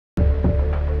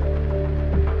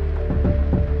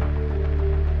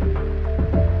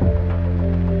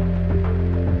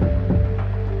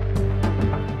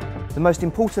The most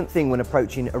important thing when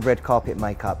approaching a red carpet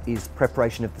makeup is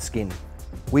preparation of the skin.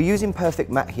 We're using Perfect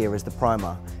Matte here as the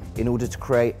primer in order to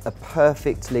create a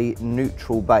perfectly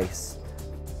neutral base.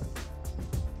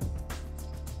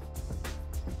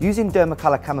 Using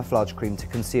Dermacolor Camouflage Cream to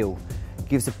conceal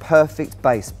gives a perfect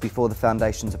base before the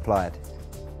foundation's applied.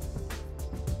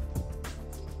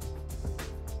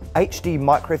 HD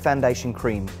Micro Foundation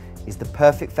Cream is the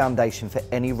perfect foundation for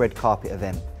any red carpet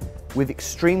event. With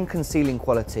extreme concealing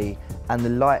quality and the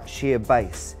light sheer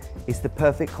base, it's the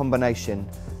perfect combination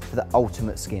for the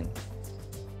ultimate skin.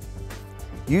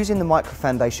 Using the Micro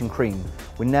Foundation Cream,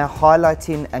 we're now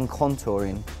highlighting and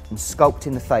contouring and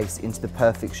sculpting the face into the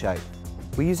perfect shape.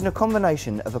 We're using a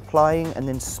combination of applying and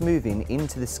then smoothing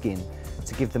into the skin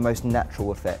to give the most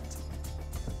natural effect.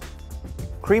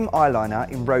 Cream eyeliner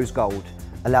in rose gold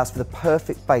allows for the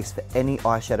perfect base for any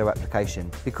eyeshadow application.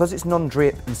 Because it's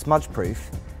non-drip and smudge proof,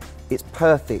 it's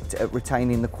perfect at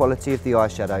retaining the quality of the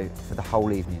eyeshadow for the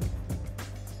whole evening.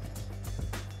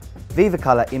 Viva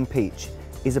Colour in Peach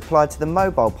is applied to the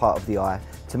mobile part of the eye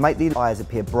to make the eyes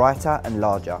appear brighter and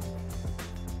larger.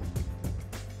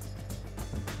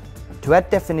 To add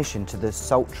definition to the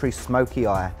sultry smoky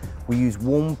eye, we use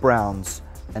warm browns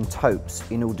and taupes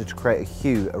in order to create a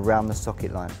hue around the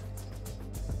socket line.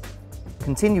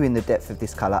 Continuing the depth of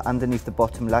this colour underneath the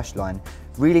bottom lash line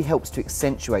really helps to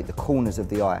accentuate the corners of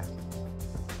the eye.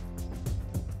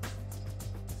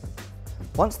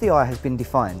 Once the eye has been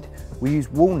defined, we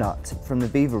use Walnut from the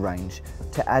Viva range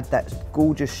to add that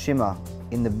gorgeous shimmer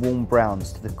in the warm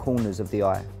browns to the corners of the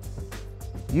eye.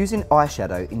 Using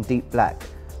eyeshadow in deep black,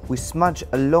 we smudge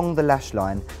along the lash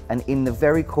line and in the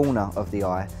very corner of the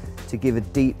eye to give a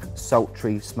deep,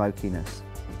 sultry smokiness.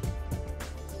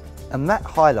 A matte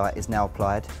highlight is now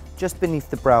applied just beneath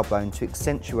the brow bone to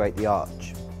accentuate the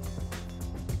arch.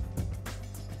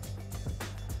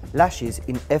 Lashes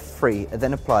in F3 are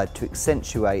then applied to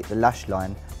accentuate the lash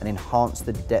line and enhance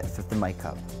the depth of the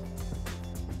makeup.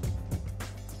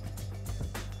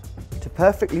 To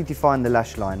perfectly define the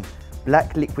lash line,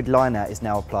 black liquid liner is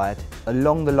now applied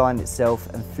along the line itself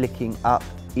and flicking up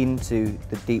into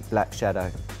the deep black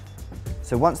shadow.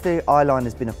 So once the eyeliner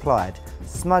has been applied,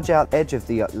 smudge out the edge of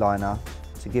the liner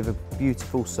to give a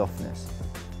beautiful softness.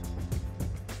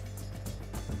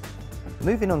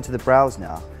 Moving on to the brows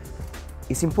now,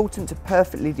 it's important to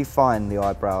perfectly define the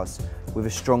eyebrows with a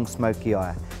strong smoky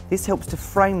eye. This helps to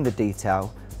frame the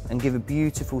detail and give a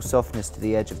beautiful softness to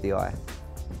the edge of the eye.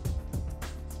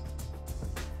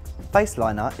 Face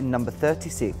liner in number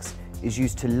 36 is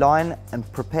used to line and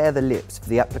prepare the lips for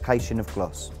the application of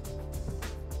gloss.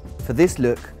 For this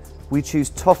look, we choose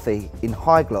Toffee in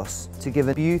high gloss to give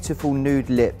a beautiful nude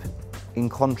lip in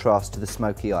contrast to the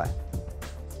smoky eye.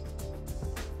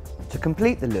 To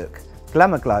complete the look,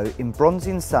 Glamour Glow in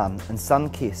Bronzing Sun and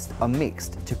Sun Kissed are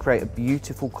mixed to create a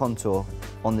beautiful contour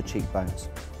on the cheekbones.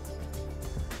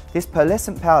 This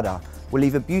pearlescent powder will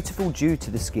leave a beautiful dew to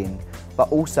the skin,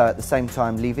 but also at the same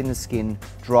time leaving the skin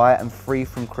dry and free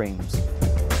from creams.